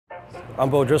I'm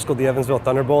Bo Driscoll, the Evansville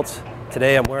Thunderbolts.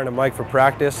 Today I'm wearing a mic for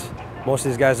practice. Most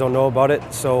of these guys don't know about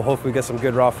it, so hopefully we get some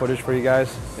good raw footage for you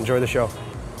guys. Enjoy the show.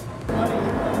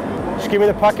 Just give me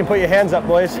the puck and put your hands up,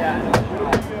 boys. Yeah. You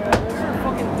were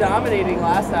fucking dominating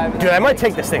last time. Dude, I might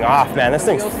take this thing off, man. This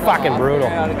thing's fucking brutal.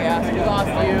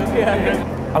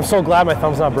 I'm so glad my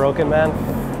thumb's not broken, man.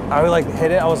 I would like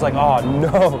hit it, I was like, oh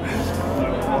no.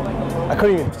 I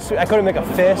couldn't make a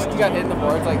fist. You got hit in the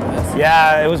boards like this?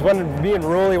 Yeah, it was when me and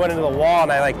Ruley went into the wall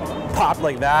and I like popped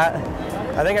like that.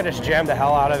 I think I just jammed the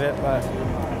hell out of it, but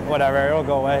whatever, it'll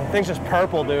go away. Thing's just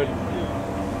purple, dude.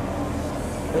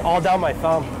 All down my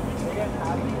thumb.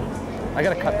 I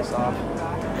gotta cut this off.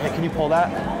 Hey, can you pull that?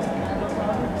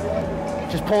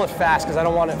 Just pull it fast, because I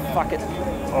don't want it fucking...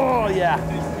 Oh, yeah.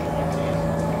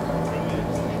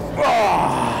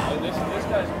 Oh.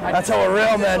 That's how a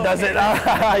real man does it.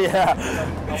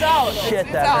 Yeah. It's out. Shit,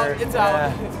 it's that out. hurt. It's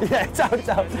out. Yeah, it's out, it's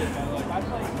out.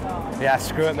 Yeah,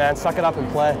 screw it, man. Suck it up and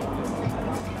play.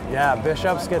 Yeah,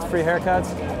 Bishops gets free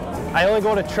haircuts. I only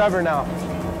go to Trevor now.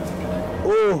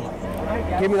 Ooh.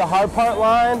 Give me the hard part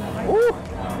line. Ooh.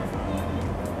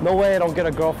 No way I don't get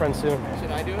a girlfriend soon.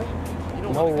 Should I do it? You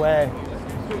don't No way.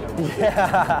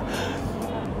 Yeah.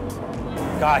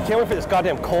 God, I can't wait for this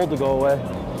goddamn cold to go away.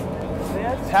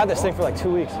 I've had this thing for like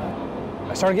 2 weeks.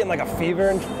 I started getting like a fever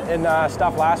and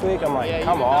stuff last week. I'm like, yeah,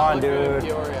 come on, dude.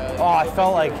 Oh, I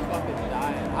felt like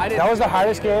that was the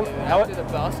hardest game. After the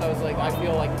bus, I was like, I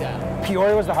feel like death.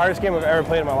 Peoria was the hardest game I've ever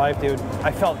played in my life, dude.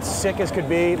 I felt sick as could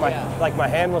be. My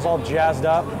hand was all jazzed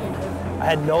up. I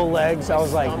had no legs. I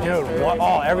was like, dude, what?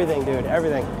 Oh, everything, dude,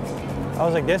 everything. I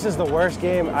was like, this is the worst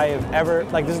game I have ever,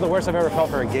 like, this is the worst I've ever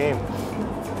felt for a game.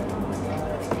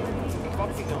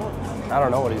 I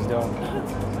don't know what he's doing.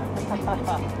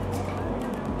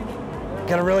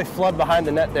 Gotta really flood behind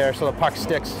the net there so the puck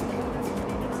sticks.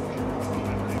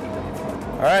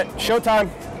 All right, showtime.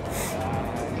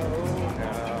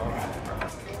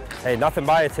 Hey, nothing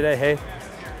by it today, hey?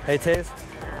 Hey, Taze?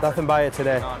 Nothing by it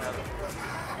today.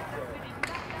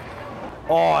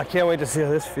 Oh, I can't wait to see how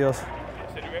this feels.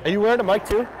 Are you wearing a mic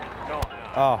too? No.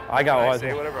 Oh, I got one.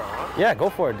 Say whatever I want? Yeah, go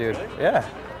for it, dude. Really? Yeah.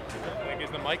 Is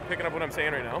the mic picking up what I'm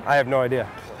saying right now? I have no idea.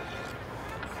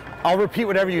 I'll repeat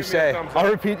whatever you say.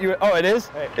 I'll repeat you. Oh, it is?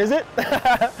 Hey. Is it?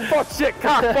 Fuck, shit,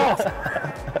 cock, balls.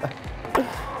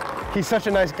 He's such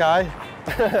a nice guy.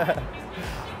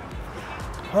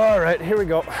 All right, here we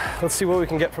go. Let's see what we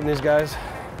can get from these guys.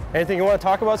 Anything you want to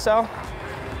talk about, Sal?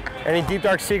 Any deep,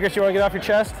 dark secrets you want to get off your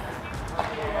chest?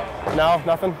 No,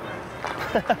 nothing?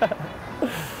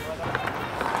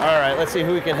 All right, let's see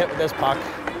who we can hit with this puck.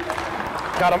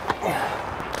 Got him.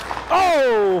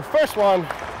 Oh, first one.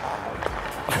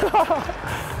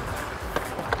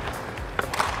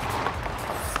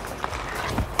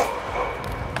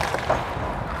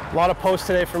 A lot of posts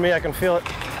today for me, I can feel it.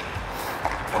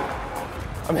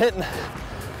 I'm hitting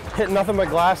nothing but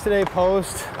glass today,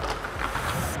 post.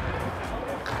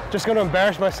 Just gonna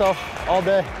embarrass myself all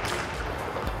day.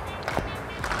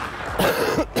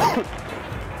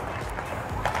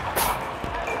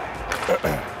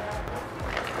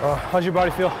 How's your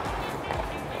body feel?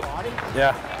 Body?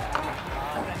 Yeah.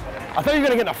 I thought you were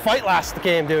gonna get in a fight last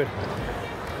game, dude.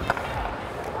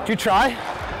 Did you try?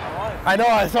 I know,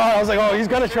 I saw it. I was like, oh, he's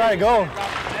gonna try to go.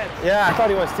 Yeah, I thought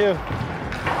he was too.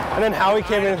 And then Howie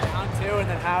came in. Round two, and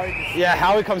then Howie just... Yeah,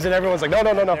 Howie comes in, everyone's like, no,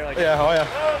 no, no, no. Like, yeah, oh yeah.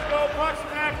 Let's go, pucks in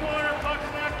that corner, pucks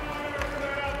in that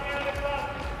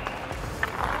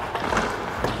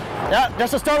corner. Yeah,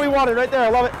 that's the start we wanted right there. I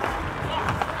love it.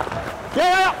 Yeah,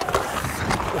 yeah.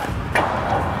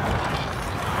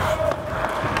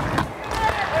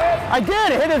 I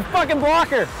did hit his fucking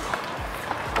blocker.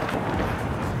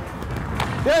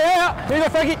 Yeah, yeah, yeah. Here you go,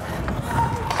 Frankie.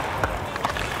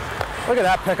 Look at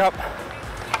that pickup.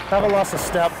 Haven't lost a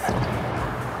step.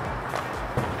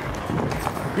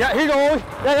 Yeah, here you go, Ollie.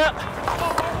 Yeah, yeah.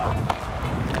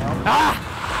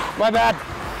 Ah, my bad.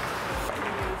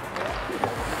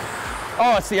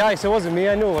 Oh, it's the ice. It wasn't me.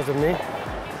 I knew it wasn't me.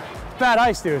 Bad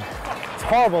ice, dude. It's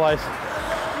horrible ice.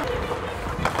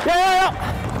 Yeah, yeah,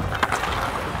 yeah.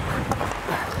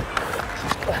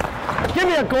 Give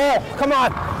me a goal. Come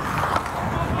on.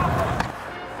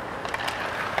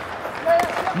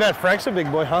 Man, Frank's a big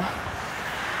boy, huh?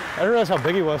 I didn't realize how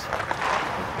big he was.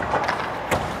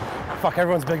 Fuck,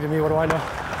 everyone's big to me. What do I know?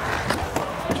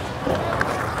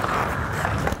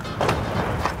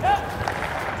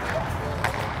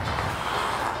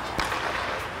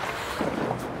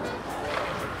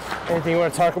 Anything you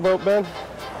want to talk about, Ben?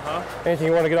 Anything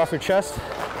you want to get off your chest?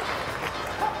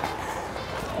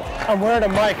 I'm wearing a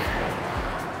mic.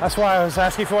 That's why I was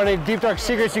asking for any deep, dark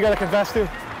secrets you got to confess to.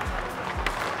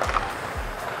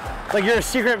 Like you're a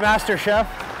secret master chef.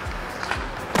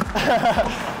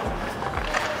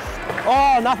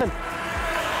 Oh, nothing.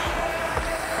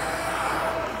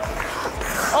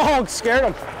 Oh, scared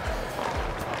him.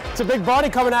 It's a big body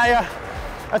coming at you.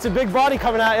 That's a big body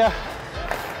coming at you.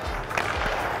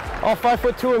 All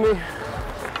 5'2" of me.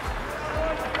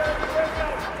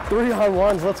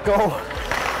 3-on-1s, let's go.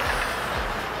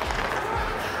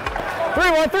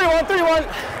 3-1, 3-1, 3-1.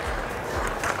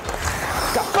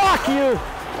 Fuck you.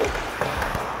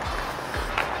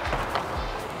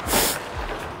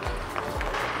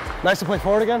 Nice to play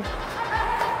forward again.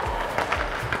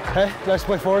 Hey, nice to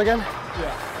play forward again.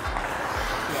 Yeah.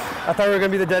 I thought we were gonna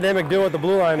be the dynamic duo at the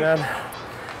blue line, man.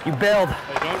 You bailed.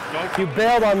 Hey, You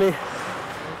bailed on me.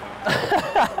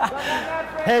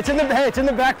 Hey, it's in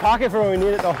the back pocket for when we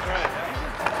need it, though.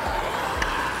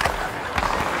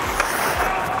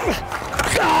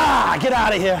 Ah, get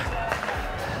out of here.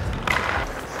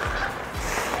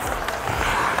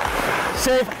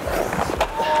 Safe.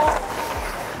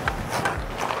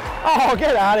 Oh,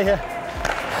 get out of here.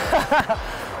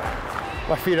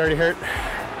 My feet already hurt.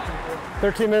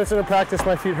 13 minutes into practice,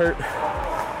 my feet hurt.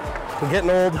 I'm getting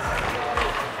old.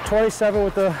 27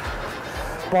 with the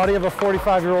body of a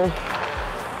 45-year-old.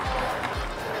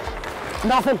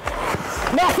 Nothing.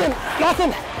 Nothing.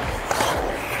 Nothing.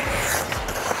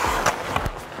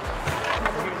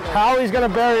 Howie's gonna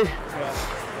bury.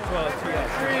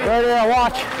 Right there,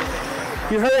 watch.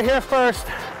 You heard it here first.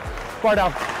 Bar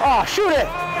down. Oh, shoot it!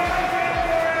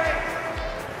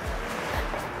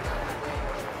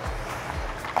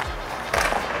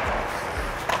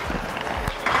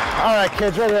 All right,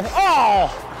 kids, right there. Oh!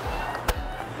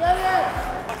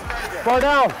 Bar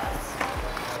down.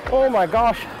 Oh my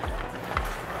gosh.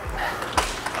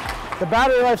 The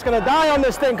battery life's gonna die on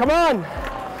this thing, come on!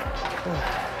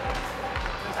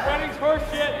 Running's horse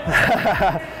shit.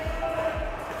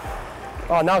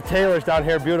 Oh, now Taylor's down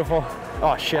here, beautiful.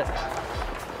 Oh, shit.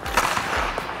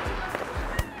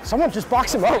 Someone just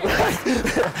box him out.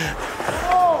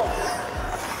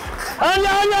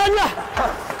 Anya!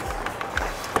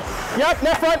 Yep,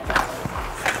 net front.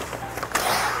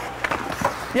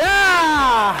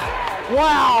 Yeah!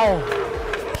 Wow!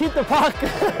 Keep the puck.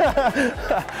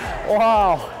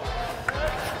 Wow.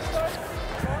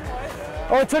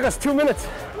 Oh, it took us 2 minutes.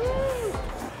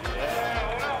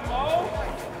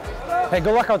 Hey,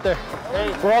 good luck out there.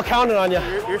 Hey, we're all counting on you.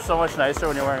 You're so much nicer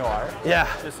when you're wearing a wire. Yeah,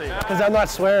 Just so you know. because I'm not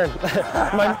swearing.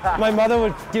 my mother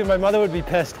would be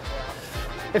pissed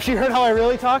if she heard how I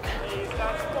really talk. You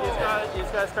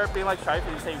just gotta start being like Shifey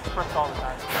and say frick all the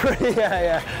time.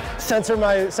 Yeah. Censor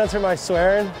my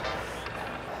swearing.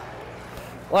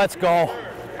 Let's go.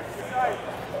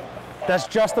 That's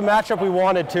just the matchup we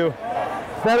wanted too.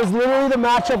 That is literally the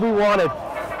matchup we wanted.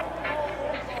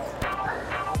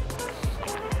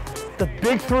 The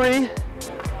big three,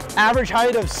 average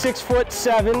height of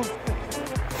 6'7".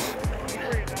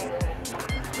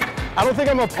 I don't think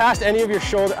I'm gonna pass any of your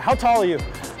shoulder. How tall are you?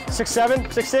 6'7",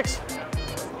 6'6",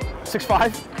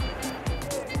 6'5"?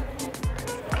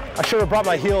 I should have brought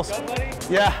my heels.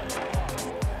 Yeah.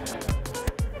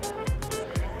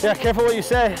 Yeah, careful what you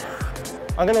say.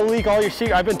 I'm gonna leak all your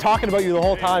secrets. I've been talking about you the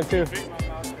whole time too.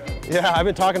 Yeah, I've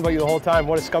been talking about you the whole time.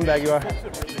 What a scumbag you are.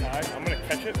 I'm gonna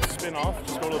catch it, spin off,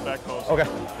 just go to the back post. Okay.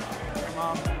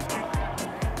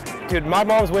 Dude, my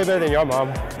mom's way better than your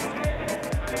mom.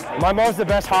 My mom's the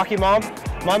best hockey mom.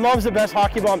 My mom's the best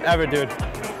hockey mom ever, dude.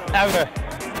 Ever.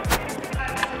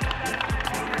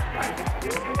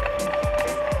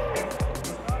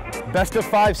 Best of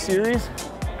 5 series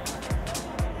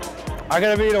are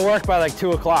gonna be to work by like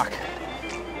 2 o'clock.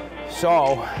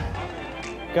 So,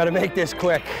 gotta make this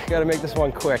quick. Gotta make this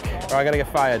one quick, or I'm gonna get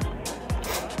fired.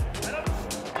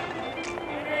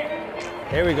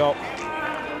 Here we go.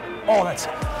 Oh,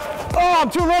 I'm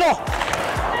too little.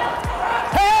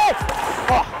 Hey!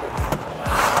 Oh.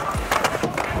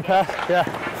 Okay, yeah.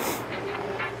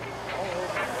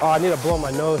 Oh, I need to blow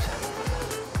my nose.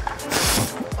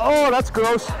 Oh, that's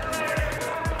gross.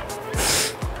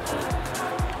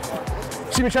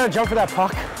 See me trying to jump for that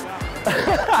puck?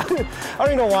 I don't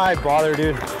even know why I bother,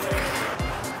 dude.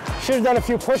 Should have done a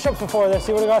few push-ups before this.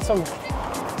 You would have got some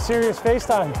serious face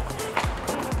time.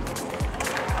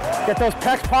 Get those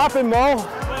pecs popping, Mo.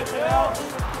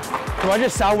 Do I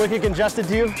just sound wicked congested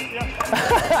to you?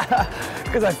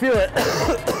 Because I feel it.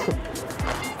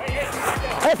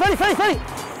 Hey, Freddie!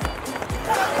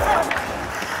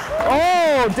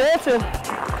 Oh, dancing.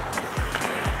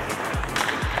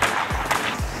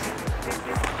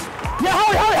 Yeah,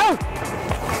 Howie!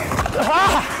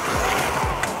 Ah!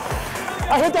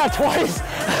 I hit that twice.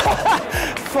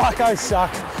 Fuck, I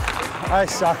suck.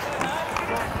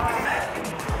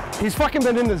 He's fucking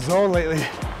been in the zone lately.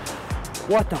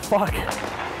 What the fuck?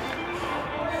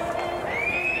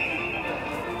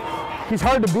 He's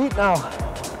hard to beat now.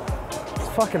 It's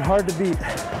fucking hard to beat.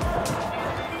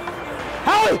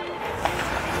 Howie!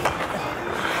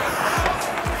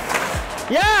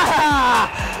 Yeah!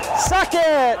 Suck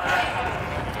it!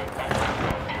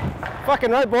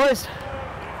 Fucking right, boys.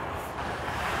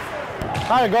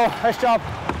 There you go. Nice job.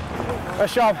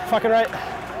 Nice job. Fucking right.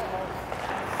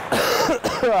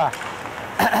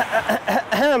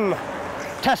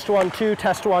 Test 1, 2.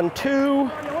 Test 1, 2.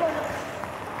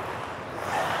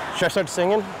 Should I start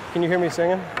singing? Can you hear me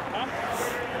singing?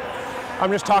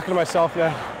 I'm just talking to myself,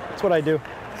 man. That's what I do.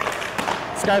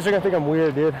 These guys are gonna think I'm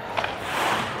weird, dude.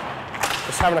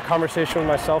 Just having a conversation with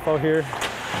myself out here.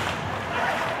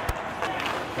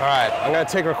 All right, I'm gonna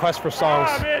take requests for songs.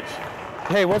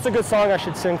 Hey, what's a good song I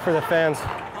should sing for the fans?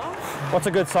 What's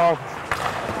a good song?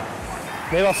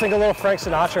 Maybe I'll sing a little Frank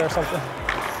Sinatra or something.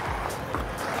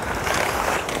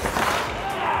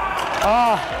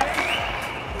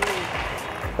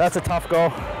 That's a tough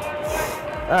go.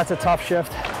 That's a tough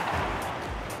shift.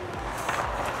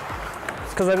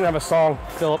 It's because I didn't have a song,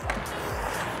 Philip.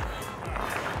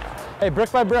 Hey,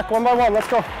 brick by brick, one by one, let's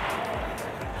go.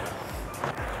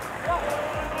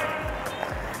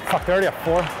 Fuck, they're already at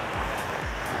 4.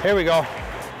 Here we go.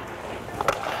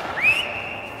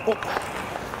 Oh.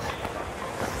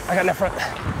 I got net front.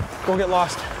 Go get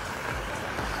lost.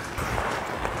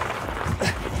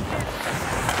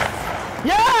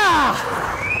 Yeah!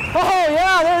 Oh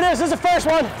yeah, there it is. This is the first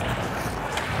one.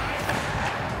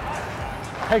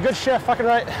 Hey, good shift. Fucking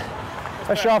right.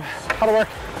 Nice job. How to work.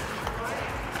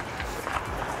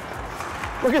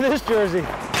 Look at this jersey.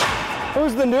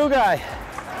 Who's the new guy?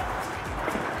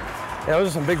 Yeah, those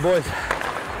are some big boys.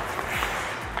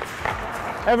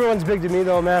 Everyone's big to me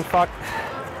though, man. Fuck.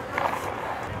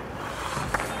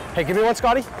 Hey, give me one,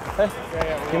 Scotty. Hey,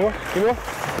 give me one. Give me one.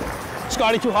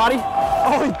 Scotty, too hotty.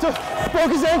 Oh, he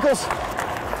broke his ankles.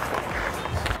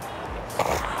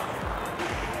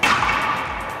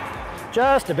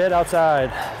 Just a bit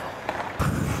outside.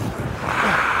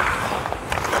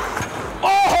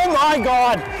 Oh my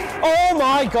God. Oh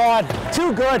my God.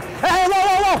 Too good. Hey, no,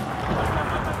 no, no.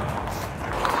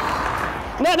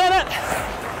 Net, net, net.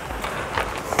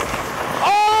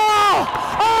 Oh!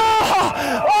 Oh!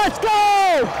 Let's go!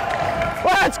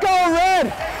 Let's go,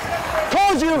 Red.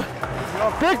 Told you.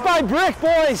 Brick by brick,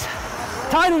 boys.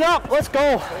 Tied it up. Let's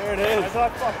go. There it is. I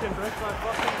thought fucking brick by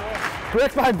fucking brick.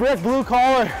 Brick by brick, blue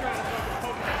collar.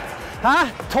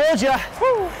 Huh? Told ya.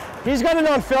 Woo. He's got it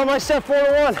on film. I said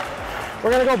 4-1.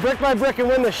 We're gonna go brick by brick and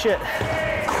win this shit.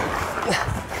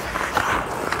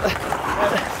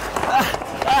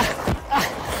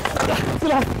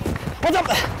 Get on. Heads up.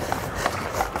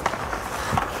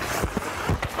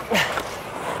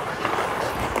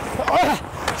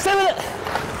 Stay with it.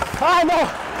 Oh no.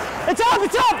 It's up,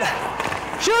 it's up.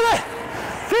 Shoot it.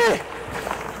 3.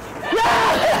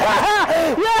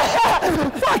 Yeah! Yeah!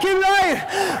 Fucking right!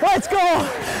 Let's go!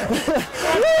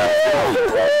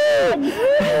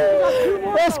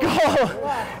 Let's go!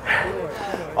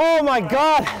 Oh my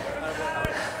God!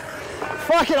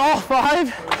 Fucking all 5?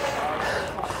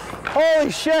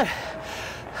 Holy shit!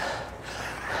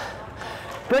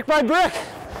 Brick by brick!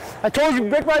 I told you,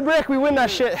 brick by brick, we win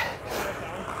that shit.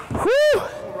 Woo!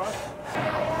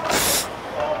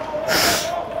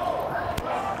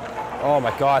 Oh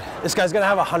my God, this guy's gonna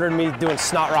have 100 of me doing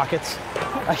snot rockets.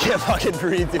 I can't fucking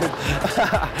breathe, dude.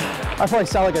 I probably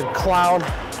sound like a clown.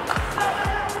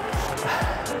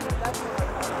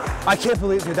 I can't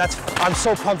believe, dude, I'm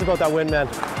so pumped about that win, man.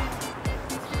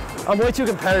 I'm way too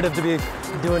competitive to be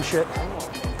doing shit.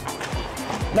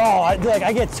 No, I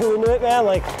get too into it, man,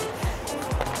 like,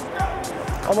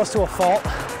 almost to a fault.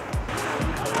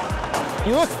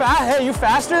 You look fast, hey, you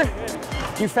faster?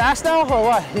 You fast now, or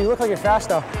what? You look like you're fast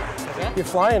now. You're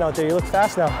flying out there, you look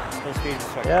fast now.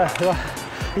 Yeah.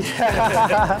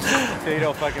 Yeah. So you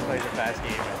don't fucking play the fast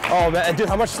game. Oh man, dude,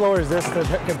 how much slower is this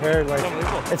compared? Like,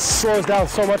 it slows down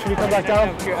so much when you come back down.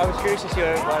 I was curious to see what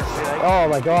it was like. Oh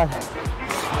my God.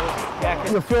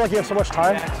 Yeah, you feel like you have so much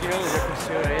time. Yeah, it's really different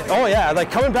too, right? Oh yeah,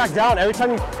 like coming back down, every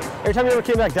time you ever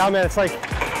came back down, man, it's like,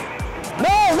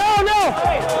 no, no, no!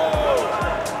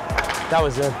 That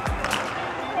was in.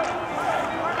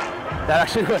 That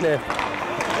actually went in.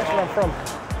 That's where I'm from.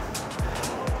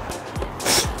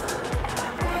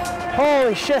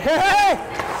 Holy shit, hey, hey, hey!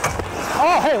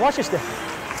 Oh, hey, watch this thing.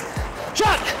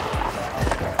 Shot!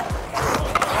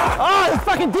 Oh, I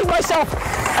fucking beat myself!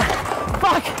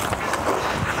 Fuck!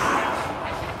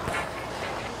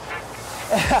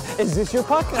 Is this your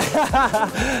puck?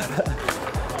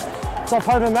 It's all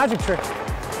part of a magic trick.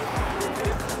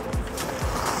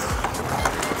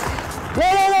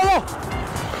 Low.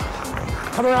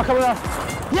 Come around.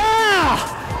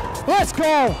 Yeah! Let's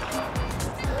go!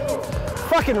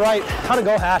 Fucking right. How'd it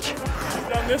go, Hatch? I've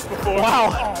done this before.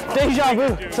 Wow. Deja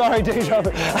vu. Sorry, deja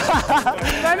vu.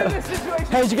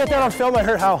 Hey, did you get that on film? I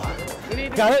heard how.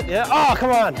 Got it? Yeah. Oh,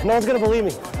 come on. No one's gonna believe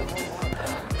me.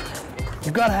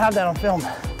 You've got to have that on film.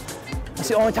 That's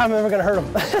the only time I'm ever gonna hurt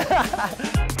him.